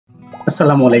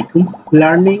আসসালামু আলাইকুম।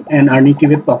 Learning and earning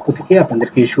টিউবের পক্ষ থেকে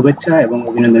আপনাদেরকে শুভেচ্ছা এবং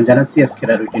অভিনন্দন জানাচ্ছি আজকের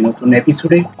আরো একটি নতুন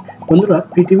এপিসোডে। বন্ধুরা,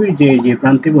 পৃথিবীর যে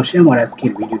প্রান্তে বসে আমার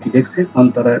আজকের ভিডিওটি দেখছেন,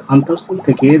 অন্তরের অন্তঃস্থল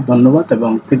থেকে ধন্যবাদ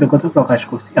এবং কৃতজ্ঞতা প্রকাশ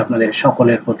করছি আপনাদের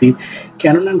সকলের প্রতি।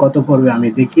 কেননা গত পর্বে আমি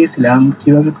দেখিয়েছিলাম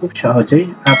কিভাবে খুব সহজেই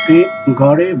আপনি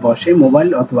ঘরে বসে মোবাইল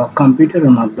অথবা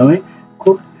কম্পিউটারের মাধ্যমে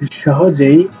খুব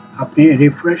সহজেই আপনি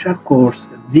রিফ্রেশার কোর্স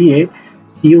দিয়ে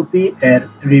সিইউপি এর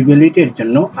রিভ্যালিডের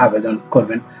জন্য আবেদন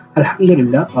করবেন।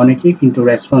 আলহামদুলিল্লাহ, অনেকেই কিন্তু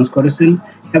রেসপন্স করেছেন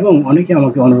এবং অনেকে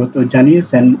আমাকে অনুরোধ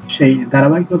জানিয়েছেন সেই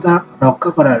ধারাবাহিকতা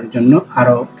রক্ষা করার জন্য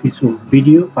আরো কিছু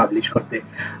ভিডিও পাবলিশ করতে।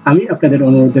 আমি আপনাদের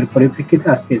অনুরোধের পরিপ্রেক্ষিতে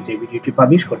আজকে যে ভিডিওটি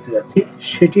পাবলিশ করতে যাচ্ছি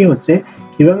সেটি হচ্ছে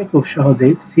কিভাবে খুব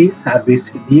সহজেই সি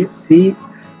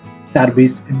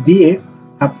সার্ভিস দিয়ে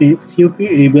আপনি সিইউপি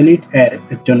রিভ্যালিড এর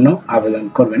জন্য আবেদন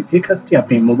করবেন। এই কাজটি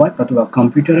আপনি মোবাইল অথবা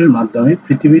কম্পিউটারের মাধ্যমে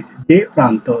পৃথিবীর যে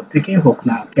প্রান্ত থেকে হোক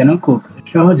না কেন খুব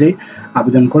সহজেই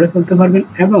আবেদন করে ফেলতে পারবেন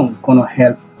এবং কোনো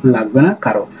হেল্প লাগবে না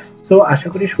কারো। তো আশা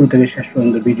করি শুরু থেকে শেষ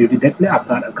পর্যন্ত ভিডিওটি দেখলে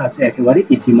আপনার কাছে একেবারে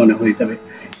ইজি মনে হয়ে যাবে।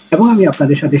 এবং আমি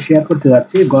আপনাদের সাথে শেয়ার করতে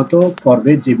যাচ্ছি গত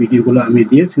পর্বের যে ভিডিওগুলো আমি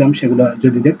দিয়েছিলাম, সেগুলো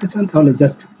যদি দেখতে চান তাহলে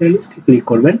জাস্ট প্লেলিস্টে ক্লিক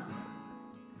করবেন।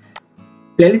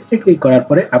 প্লেলিস্টে ক্লিক করার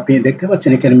পরে আপনি দেখতে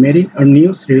পাচ্ছেন এখানে মেরিন আর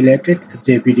নিউজ রিলেটেড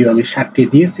যে ভিডিও আমি 7টি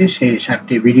দিয়েছি, সেই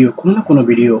 7টি ভিডিও কোনো না কোনো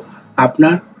ভিডিও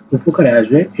আপনার উপকারে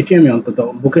আসবে, এটি আমি অন্তত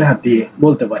বুকে হাত দিয়ে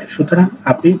বলতে পারি। সুতরাং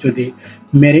আপনি যদি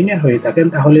মেরিনের হয়ে থাকেন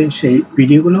তাহলে সেই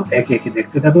ভিডিওগুলো একে একে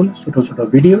দেখতে থাকুন। ছোট ছোট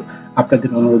ভিডিও আপনাদের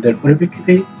অনুরোধের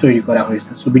পরিপ্রেক্ষিতে তৈরি করা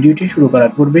হয়েছে। সো ভিডিওটি শুরু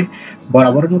করার পূর্বে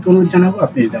বরাবর মতো অনুরোধ জানাবো,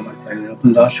 আপনি যদি আমার চ্যানেলে নতুন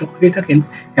দর্শক হয়ে থাকেন,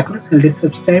 এখনো চ্যানেলটি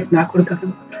সাবস্ক্রাইব না করে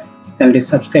থাকেন, চ্যানেলটি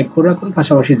সাবস্ক্রাইব করে রাখুন।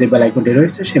 পাশাপাশি যে বেল আইকনটি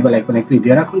রয়েছে সেই বেল আইকনে ক্লিক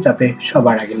দিয়ে রাখুন, যাতে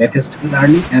সবার আগে latest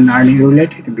learning and earning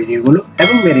related ভিডিওগুলো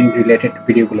এবং মেরিন রিলেটেড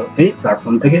ভিডিওগুলো এই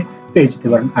প্ল্যাটফর্ম থেকে পেয়ে যেতে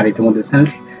পারেন। আর ইতিমধ্যে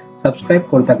চ্যানেলটি সাবস্ক্রাইব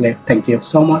করে থাকলে thank you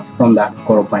so much from the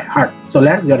core of my heart. So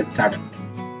let's get started.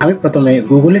 আমি প্রথমে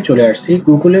গুগলে চলে আসছি।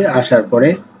 গুগলে আসার পরে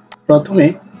প্রথমে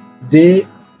যে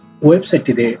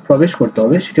ওয়েবসাইটটিতে প্রবেশ করতে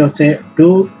হবে সেটি হচ্ছে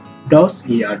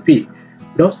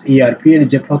 .erp এর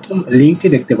যে প্রথম লিঙ্কটি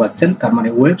দেখতে পাচ্ছেন, তার মানে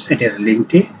ওয়েবসাইটের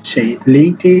লিঙ্কটি, সেই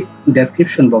লিঙ্কটি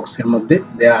ডেসক্রিপশন বক্সের মধ্যে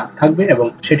দেওয়া থাকবে এবং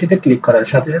সেটিতে ক্লিক করার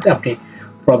সাথে সাথে আপনি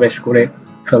প্রবেশ করে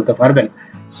ফেলতে পারবেন।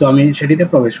 সো আমি সেটিতে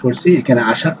প্রবেশ করছি। এখানে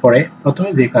আসার পরে প্রথমে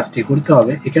যে কাজটি করতে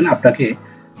হবে, এখানে আপনাকে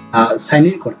সাইন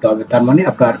ইন করতে হবে। তার মানে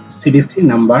আপনার সিডিসি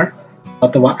নাম্বার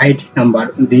অথবা আইডি নাম্বার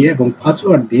দিয়ে এবং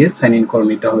পাসওয়ার্ড দিয়ে সাইন ইন করে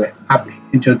নিতে হবে। আপনি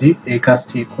যদি এই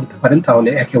কাজটি করতে পারেন তাহলে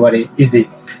একেবারে ইজি।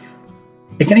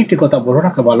 এখানে একটি কথা বলে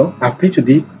রাখা ভালো, আপনি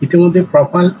যদি ইতিমধ্যে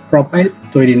প্রোফাইল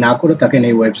তৈরি না করে থাকেন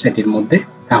এই ওয়েবসাইটের মধ্যে,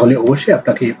 তাহলে অবশ্যই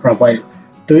আপনাকে প্রোফাইল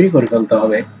তৈরি করে ফেলতে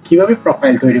হবে। কিভাবে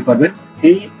প্রোফাইল তৈরি করবেন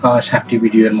এই 7টি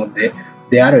ভিডিওর মধ্যে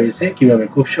দেওয়া রয়েছে, কিভাবে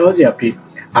খুব সহজে আপনি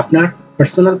আপনার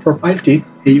পার্সোনাল প্রোফাইলটি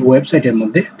এই ওয়েবসাইটের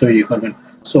মধ্যে তৈরি করবেন।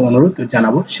 সো অনুরোধ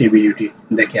জানাবো সেই ভিডিওটি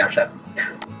দেখে আসার।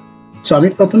 সো আমি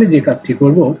প্রথমে যে কাজটি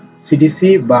করব, সিডিসি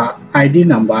বা আইডি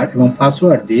নাম্বার এবং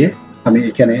পাসওয়ার্ড দিয়ে আমি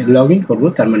এখানে লগ ইন করবো,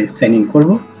 তার মানে সাইন ইন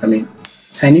করবো। আমি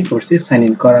সাইন ইন করছি। সাইন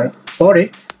ইন করার পরে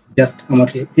জাস্ট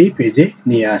আমাকে এই পেজে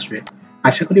নিয়ে আসবে।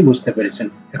 আশা করি বুঝতে পেরেছেন।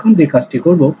 এখন যে কাজটি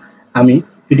করব, আমি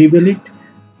রিভ্যালিড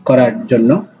করার জন্য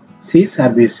সি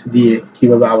সার্ভিস দিয়ে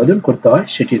কিভাবে আবেদন করতে হয়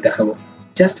সেটি দেখাবো।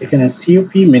 জাস্ট এখানে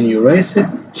সিইউপি মেনু রয়েছে,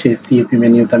 সেই সিইউপি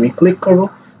মেনুতে আমি ক্লিক করব,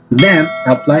 দেন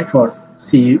অ্যাপ্লাই ফর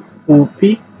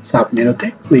সিইউপি সাব মেনুতে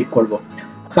ক্লিক করব।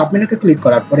 সাবমেনুতে ক্লিক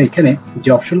করার পরে এখানে যে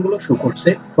অপশনগুলো শো করছে,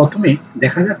 প্রথমে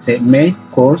দেখা যাচ্ছে main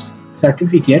course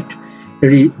certificate,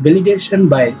 revalidation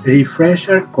by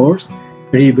refresher course,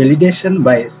 revalidation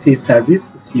by C service,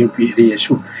 CUP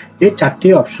reissue. এই 4টি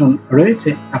অপশন রয়েছে।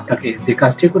 আপনাকে যে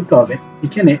কাজটি করতে হবে,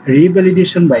 এখানে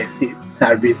রিভ্যালিডেশন বাই সি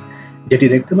সার্ভিস যেটি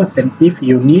দেখতে পাচ্ছেন, if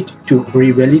you need to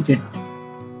revalidate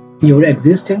your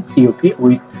existing COP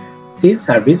with C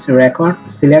service record,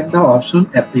 select the option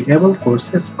applicable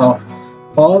courses of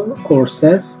all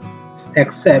courses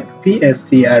except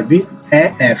PSCRB,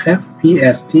 AFF,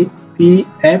 PST,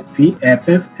 PFP,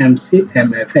 FF, MC,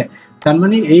 MFA। তার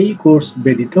মানে এই course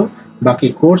ব্যতীত বাকি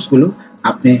কোর্সগুলো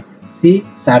আপনি সি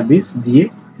সার্ভিস দিয়ে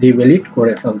রিভ্যালিড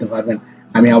করে ফেলতে পারবেন।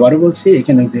 আমি আবারও বলছি,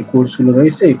 এখানে যে কোর্সগুলো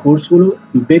রয়েছে এই কোর্সগুলো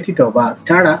ব্যতীত বা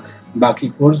ছাড়া বাকি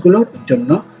কোর্সগুলোর জন্য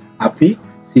আপনি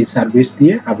সি সার্ভিস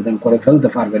দিয়ে আবেদন করে ফেলতে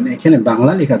পারবেন। এখানে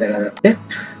বাংলা লেখা দেখা যাচ্ছে।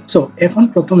 সো এখন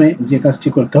প্রথমে যে কাজটি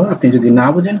করতে হবে, আপনি যদি না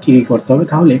বোঝেন কি করতে হবে,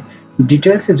 তাহলে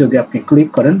ডিটেলসে যদি আপনি ক্লিক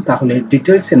করেন তাহলে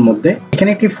ডিটেলসের মধ্যে এখানে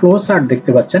একটি ফ্লো চার্ট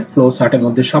দেখতে পাচ্ছেন। ফ্লো চার্টের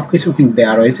মধ্যে সবকিছু কিন্তু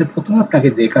দেওয়া রয়েছে। প্রথমে আপনাকে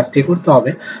যে কাজটি করতে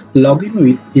হবে, log in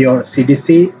with your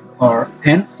CDC or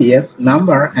NCS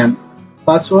number and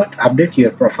password, update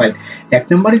your profile. 1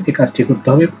 নম্বরে যে কাজটি করতে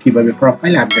হবে, কিভাবে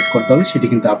প্রোফাইল আপডেট করতে হবে সেটি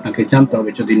কিন্তু আপনাকে জানতে হবে।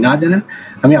 যদি না জানেন,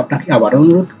 আমি আপনাকে আবার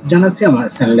অনুরোধ জানাচ্ছি, আমার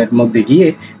চ্যানেলের মধ্যে গিয়ে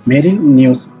মেরিন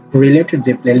নিউজ রিলেটেড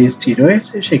যে প্লেলিস্টটি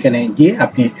রয়েছে সেখানে গিয়ে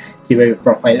আপনি কিভাবে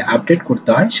প্রোফাইল আপডেট করতে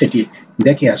হয় সেটি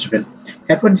দেখে আসবেন।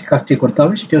 এরপর যে কাজটি করতে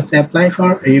হবে সেটি হচ্ছে apply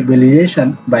for revalidation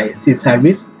by C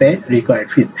service pay required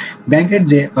ফিস। ব্যাংকের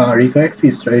যে রিকোয়ার্ড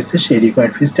ফিস রয়েছে সেই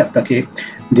রিকোয়ার্ড ফিসটা আপনাকে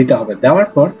দিতে হবে। দেওয়ার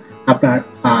পর আপনার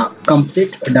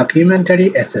কমপ্লিট ডকুমেন্টারি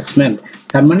অ্যাসেসমেন্ট,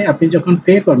 তার মানে আপনি যখন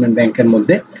পে করবেন ব্যাংকের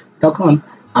মধ্যে তখন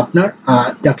আপনার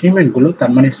ডকুমেন্টগুলো,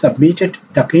 তার মানে সাবমিটেড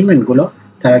ডকুমেন্টগুলো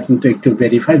তারা কিন্তু একটু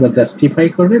ভেরিফাই বা জাস্টিফাই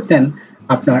করবে। দেন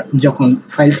আপনার যখন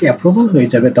ফাইলটি অ্যাপ্রুভাল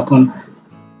হয়ে যাবে তখন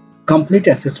কমপ্লিট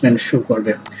অ্যাসেসমেন্ট শো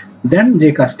করবে। দেন যে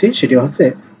কাজটি সেটি হচ্ছে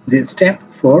যে স্টেপ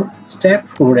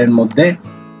 4 এর মধ্যে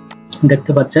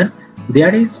দেখতে পাচ্ছেন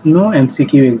there is no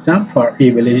MCQ exam for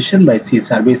revalidation by C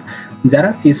service। যারা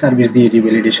C সার্ভিস দিয়ে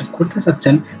রিভ্যালিডেশন করতে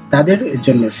চাচ্ছেন তাদের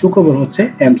জন্য সুখবর হচ্ছে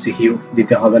MCQ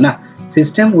দিতে হবে না।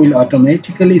 System will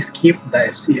automatically skip the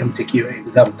MCQ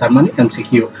exam, তার মানে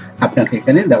MCQ আপনাকে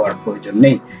এখানে দেওয়ার প্রয়োজন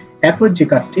নেই। এরপর যে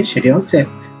কাজটি সেটি হচ্ছে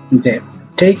যে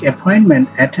take appointment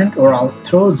attend oral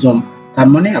through zoom, তার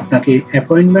মানে আপনাকে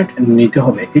অ্যাপয়েন্টমেন্ট নিতে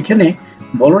হবে। এখানে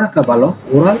বলে রাখা ভালো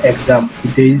ওরাল এক্সাম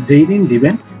যেই দিন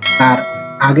দিবেন তার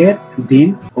আগের দিন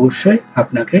অবশ্যই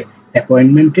আপনাকে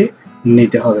অ্যাপয়েন্টমেন্টে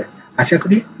নিতে হবে। আশা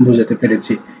করি বুঝাতে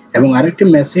পেরেছি। এবং আরেকটি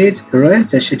মেসেজ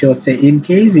রয়েছে সেটি হচ্ছে in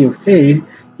case you fail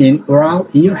in oral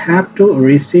you have to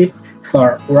receipt for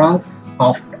oral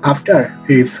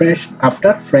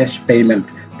after fresh payment,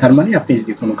 তার মানে আপনি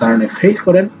যদি কোনো কারণে ফেল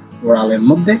করেন ওরালের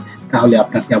মধ্যে তাহলে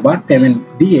আপনাকে আবার পেমেন্ট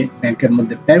দিয়ে ব্যাংকের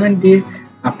মধ্যে পেমেন্ট দিয়ে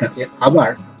আপনাকে আবার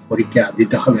পরীক্ষা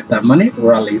দিতে হবে, তার মানে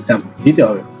ওরাল এক্সাম দিতে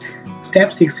হবে। Step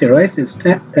 6 রয়েছে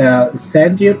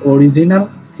send your original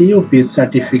COP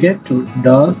certificate to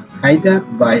DOS either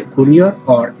by courier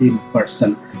or in person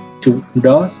to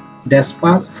DOS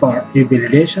dispatch for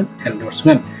revalidation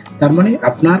endorsement, তার মানে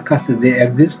আপনার কাছে যে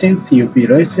এক্সিস্টিং COP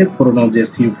রয়েছে, পুরনো যে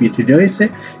COP রয়েছে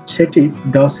সেটি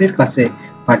DOS এর কাছে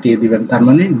পাঠিয়ে দিবেন, তার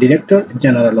মানে ডিরেক্টর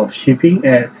জেনারেল অফ শিপিং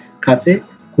এর কাছে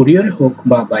কুরিয়ারে হোক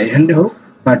বা বাই হ্যান্ডে হোক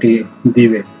পাঠিয়ে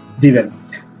দিবেন,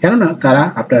 কেননা তারা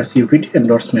আপনার সিওপিটি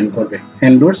এন্ডোর্সমেন্ট করবে।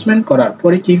 এন্ডোর্সমেন্ট করার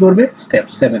পরে কি করবে? Step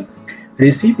 7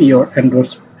 receive your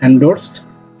endorsed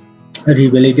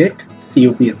revalidate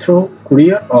COP through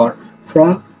courier or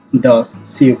from the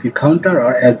COP counter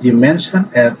or as you mentioned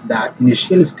at the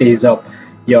initial stage of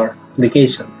your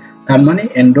application, তার মানে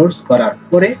এন্ডোর্স করার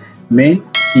পরে মেইন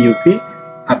COP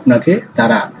আপনাকে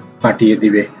তারা পাঠিয়ে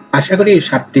দিবে। আশা করি এই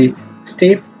 7টি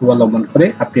স্টেপ অবলম্বন করে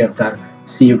আপনি আপনার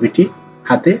সিওপিটি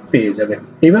হাতে পেয়ে যাবেন।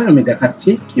 এবার আমি দেখাচ্ছি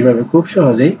কিভাবে খুব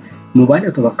সহজেই মোবাইল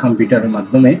অথবা কম্পিউটারের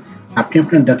মাধ্যমে আপনি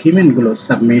আপনার ডকুমেন্টগুলো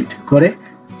সাবমিট করে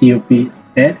সিওপি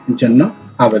এর জন্য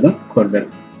আবেদন করবেন।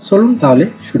 চলুন তাহলে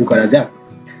শুরু করা যাক।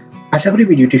 আশা করি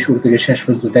ভিডিওটি শুরু থেকে শেষ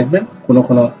পর্যন্ত দেখবেন।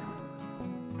 কোনো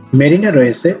মেরিনা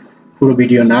রয়েছে পুরো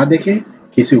ভিডিও না দেখে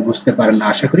কিছু বুঝতে পারেন না,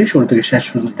 আশা করি শুরু থেকে শেষ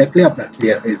পর্যন্ত দেখলে আপনার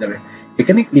ক্লিয়ার হয়ে যাবে।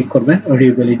 এখানে ক্লিক করবেন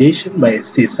রিভ্যালিডেশন বাই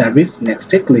সি সার্ভিস,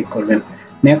 নেক্সটে ক্লিক করবেন।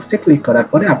 নেক্সটে ক্লিক করার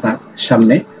পরে আপনার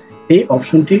সামনে এই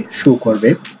অপশনটি শো করবে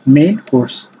মেইন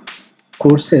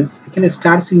কোর্সেস, এখানে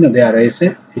স্টার চিহ্ন দেওয়া রয়েছে,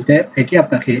 এটি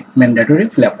আপনাকে ম্যান্ডেটরি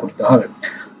ফিল আপ করতে হবে।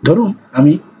 ধরুন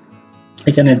আমি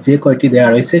এখানে যে কয়টি দেওয়া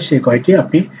রয়েছে সেই কয়টি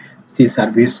আপনি সি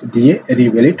সার্ভিস দিয়ে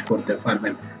রিভ্যালিড করতে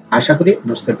পারবেন। আশা করি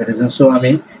বুঝতে পেরেছেন। সো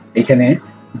আমি এখানে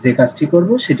যে কাজটি করব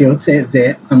সেটি হচ্ছে যে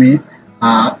আমি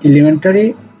এলিমেন্টারি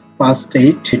ফার্স্ট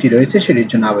এইড সেটি রয়েছে সেটির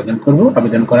জন্য আবেদন করব।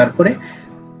 আবেদন করার পরে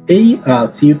এই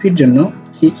সিওপির জন্য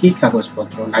কি কি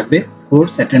কাগজপত্র লাগবে,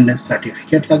 কোর্স অ্যাটেন্ডেন্স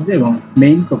সার্টিফিকেট লাগবে এবং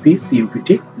মেইন কপি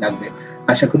সিওপিটি লাগবে।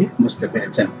 আশা করি বুঝতে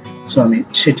পেরেছেন। সো আমি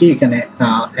সেটি এখানে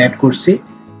অ্যাড করছি।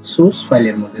 সোর্স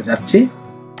ফাইলের মধ্যে যাচ্ছি।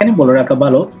 এখানে বলে রাখা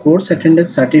ভালো কোর্স অ্যাটেন্ডেন্স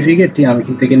সার্টিফিকেটটি আমি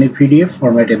কিন্তু এখানে পিডিএফ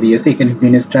ফরম্যাটে দিয়েছি। এখানে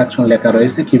ইনস্ট্রাকশন লেখা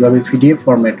রয়েছে কিভাবে পিডিএফ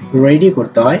ফরম্যাট রেডি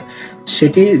করতে হয়,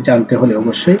 সেটি জানতে হলে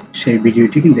অবশ্যই সেই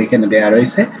ভিডিওটি কিন্তু এখানে দেওয়া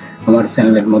রয়েছে আমার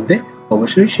চ্যানেলের মধ্যে,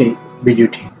 অবশ্যই সেই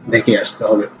ভিডিওটি দেখে আসতে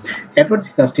হবে। এরপর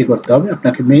যে কাজটি করতে হবে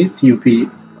আপনাকে মেইন সিওপি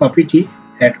কপিটি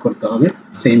অ্যাড করতে হবে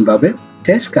সেম ভাবে।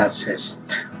 কাজ শেষ।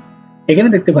 এখানে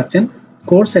দেখতে পাচ্ছেন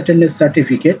কোর্স অ্যাটেন্ডেন্স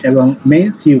সার্টিফিকেট এবং মেইন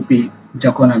সিওপি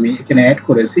যখন আমি এখানে অ্যাড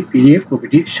করেছি পিডিএফ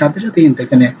কপিটির সাথে সাথে কিন্তু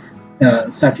এখানে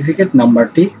সার্টিফিকেট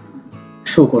নাম্বারটি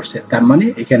শো করছে, তার মানে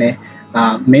এখানে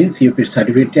মেইন সিওপির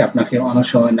সার্টিফিকেটটি আপনাকে অনেক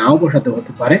সময় নাও বসাতে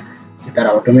হতে পারে, যে তারা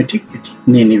অটোমেটিক এটি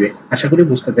নিয়ে নিবে। আশা করি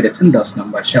বুঝতে পেরেছেন 10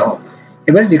 নাম্বার সহ।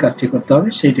 এবার যে কাজটি করতে হবে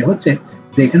সেটি হচ্ছে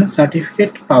যে এখানে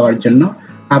সার্টিফিকেট পাওয়ার জন্য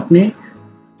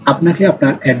আপনাকে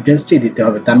আপনার অ্যাড্রেসটি দিতে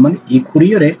হবে, তার মানে ই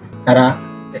কুরিয়ারে তারা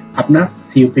আপনার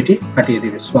সিওপিটি পাঠিয়ে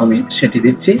দিবে। সো আমি সেটি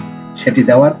দিচ্ছি। সেটি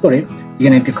দেওয়ার পরে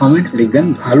এখানে একটি কমেন্ট লিখবেন,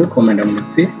 ভালো কমেন্ট আমি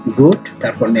লিখছি, গুড।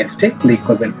 তারপর নেক্সটে ক্লিক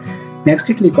করবেন।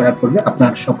 নেক্সটে ক্লিক করার পরে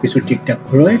আপনার সবকিছু ঠিকঠাক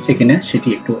রয়েছে কিনা সেটি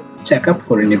একটু চেক আপ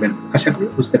করে নেবেন। আশা করি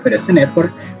বুঝতে পেরেছেন। এরপর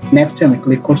নেক্সট আমি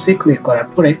ক্লিক করছি। ক্লিক করার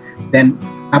পরে দেন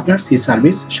আপনার সি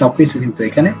সার্ভিস সবকিছু কিন্তু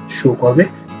এখানে শো করবে।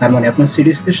 তার মানে আপনার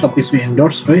সিরিজতে সবকিছু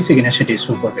এন্ডোর্স হয়েছে কিনা সেটি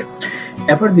শো করবে।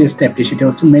 এরপর যে স্টেপটি সেটা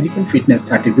হচ্ছে মেডিকেল ফিটনেস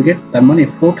সার্টিফিকেট, তার মানে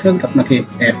ফুড হেলথ আপনাকে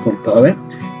অ্যাড করতে হবে।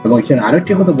 এবং এখানে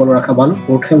আরেকটি কথা বলে রাখা ভালো,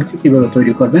 ফুড হেলথ কিভাবে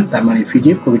তৈরি করবেন, তার মানে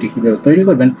পিডিএফ কপিটি কিভাবে তৈরি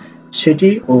করবেন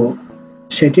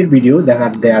সেটির ভিডিও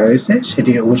দেওয়া রয়েছে,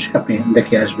 সেটি অবশ্যই আপনি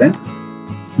দেখে আসবেন।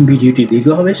 ভিডিওটি দীর্ঘ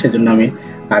হবে সেজন্য আমি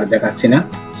আর দেখাচ্ছি না।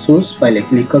 সোর্স ফাইলে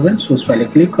ক্লিক করবেন। সোর্স ফাইলে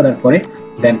ক্লিক করার পরে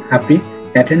দেন আপনি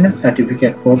অ্যাটেন্ডেন্স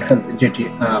সার্টিফিকেট ফুড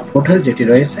হেলথ যেটি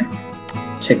রয়েছে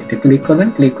সেটিতে ক্লিক করবেন।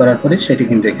 ক্লিক করার পরে সেটি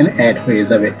কিন্তু এখানে অ্যাড হয়ে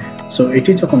যাবে। সো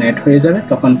এটি যখন অ্যাড হয়ে যাবে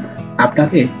তখন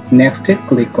আপনাকে নেক্সটে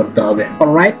ক্লিক করতে হবে।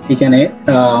 অলরাইট, এখানে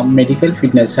মেডিকেল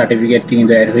ফিটনেস সার্টিফিকেটটি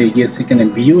কিন্তু অ্যাড হয়ে গিয়েছে। এখানে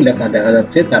ভিউ লেখা দেখা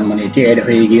যাচ্ছে, তার মানে এটি অ্যাড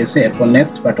হয়ে গিয়েছে। এরপর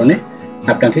নেক্সট বাটনে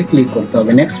আপনাকে ক্লিক করতে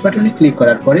হবে। নেক্সট বাটনে ক্লিক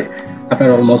করার পরে আপনার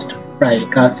অলমোস্ট প্রায়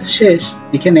কাজ শেষ।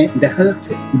 এখানে দেখা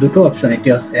যাচ্ছে দুটো অপশন, একটি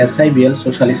হচ্ছে SIBL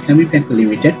সোশ্যাল ইসলামী ব্যাংক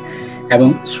লিমিটেড এবং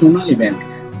সোনালী ব্যাংক।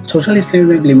 সোশ্যাল ইসলামী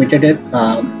ব্যাংক লিমিটেডের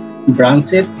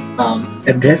ব্রাঞ্চের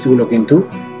অ্যাড্রেসগুলো কিন্তু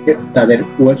তাদের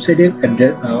ওয়েবসাইটের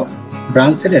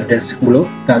ব্রাঞ্চের অ্যাড্রেসগুলো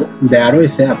দেওয়া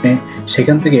রয়েছে, আপনি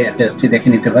সেখান থেকে অ্যাড্রেসটি দেখে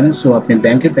নিতে পারেন। সো আপনি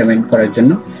ব্যাংকে পেমেন্ট করার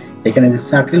জন্য এখানে যে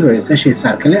সার্কেল রয়েছে সেই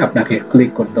সার্কেলে আপনাকে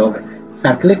ক্লিক করতে হবে।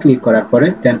 সার্কেলে ক্লিক করার পরে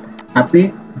দেন আপনি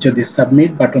যদি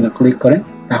সাবমিট বাটনে ক্লিক করেন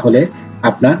তাহলে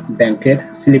আপনার ব্যাংকের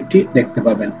স্লিপটি দেখতে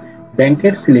পাবেন।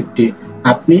 ব্যাংকের স্লিপটি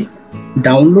আপনি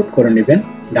ডাউনলোড করে নেবেন।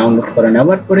 ডাউনলোড করে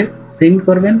নেওয়ার পরে প্রিন্ট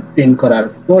করবেন। প্রিন্ট করার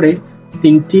পরে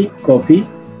 3টি কপি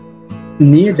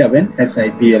নিয়ে যাবেন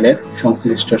SIBL এর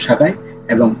সংশ্লিষ্ট শাখায়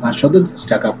এবং 510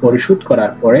 টাকা পরিশোধ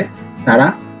করার পরে তারা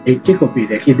 80 কপি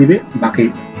রেখে দিবে, বাকি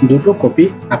 2টো কপি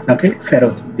আপনাকে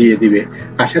ফেরত দিয়ে দিবে।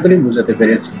 আশা করি বুঝাতে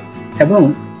পেরেছি। এবং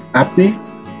আপনি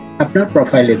আপনার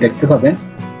প্রোফাইলে দেখতে পাবেন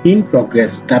ইন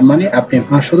প্রোগ্রেস, তার মানে আপনি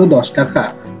 510 টাকা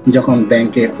যখন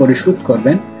ব্যাংকে পরিশোধ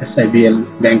করবেন SIBL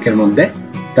ব্যাংকের মধ্যে,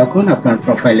 তখন আপনার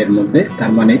প্রোফাইলের মধ্যে,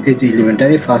 তার মানে এই যে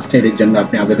এলিমেন্টারি ফার্স্ট ইয়ারের জন্য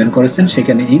আপনি আবেদন করেছেন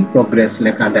সেখানে ইন প্রোগ্রেস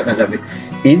লেখা দেখা যাবে।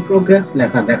 ইন প্রোগ্রেস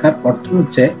লেখা দেখার অর্থ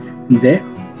হচ্ছে যে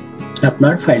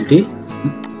আপনার ফাইলটি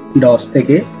ডস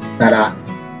থেকে তারা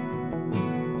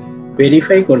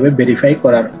ভেরিফাই করবে। ভেরিফাই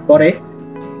করার পরে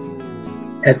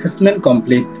অ্যাসেসমেন্ট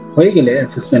কমপ্লিট হয়ে গেলে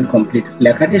অ্যাসেসমেন্ট কমপ্লিট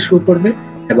লেখাটি শো করবে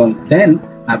এবং দেন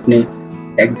আপনি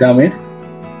এক্সামের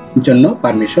জন্য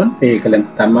পারমিশন পেয়ে গেলেন,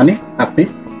 তার মানে আপনি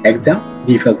এক্সাম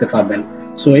দিয়ে ফেলতে পারবেন।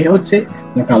 সো এই হচ্ছে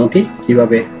মোটামুটি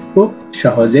কিভাবে খুব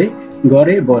সহজেই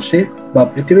ঘরে বসে বা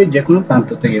পৃথিবীর যে কোনো প্রান্ত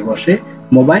থেকে বসে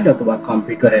মোবাইল অথবা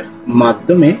কম্পিউটারের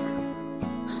মাধ্যমে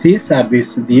সি সার্ভিস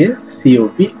দিয়ে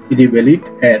COP রিভ্যালিড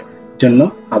এর জন্য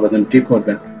আবেদনটি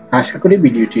করবেন। আশা করি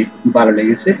ভিডিওটি ভালো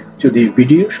লেগেছে। যদি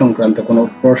ভিডিও সংক্রান্ত কোনো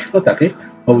প্রশ্ন থাকে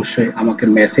অবশ্যই আমাকে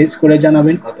মেসেজ করে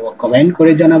জানাবেন অথবা কমেন্ট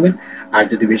করে জানাবেন। আর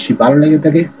যদি বেশি ভালো লেগে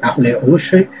থাকে তাহলে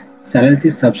অবশ্যই চ্যানেলটি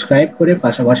সাবস্ক্রাইব করে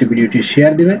পাশাপাশি ভিডিওটি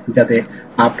শেয়ার দিবেন যাতে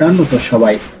আপনার মতো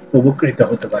সবাই উপকৃত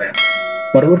হতে পারেন।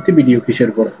 পরবর্তী ভিডিও কিসের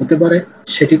উপর হতে পারে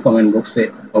সেটি কমেন্ট বক্সে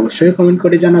অবশ্যই কমেন্ট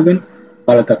করে জানাবেন।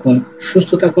 ভালো থাকুন,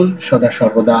 সুস্থ থাকুন, সদা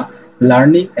সর্বদা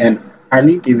লার্নিং এন্ড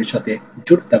আর্নিং টিভির সাথে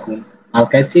জুড়ে থাকুন।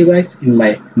 I'll catch you guys in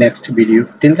my next video.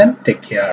 Till then, take care.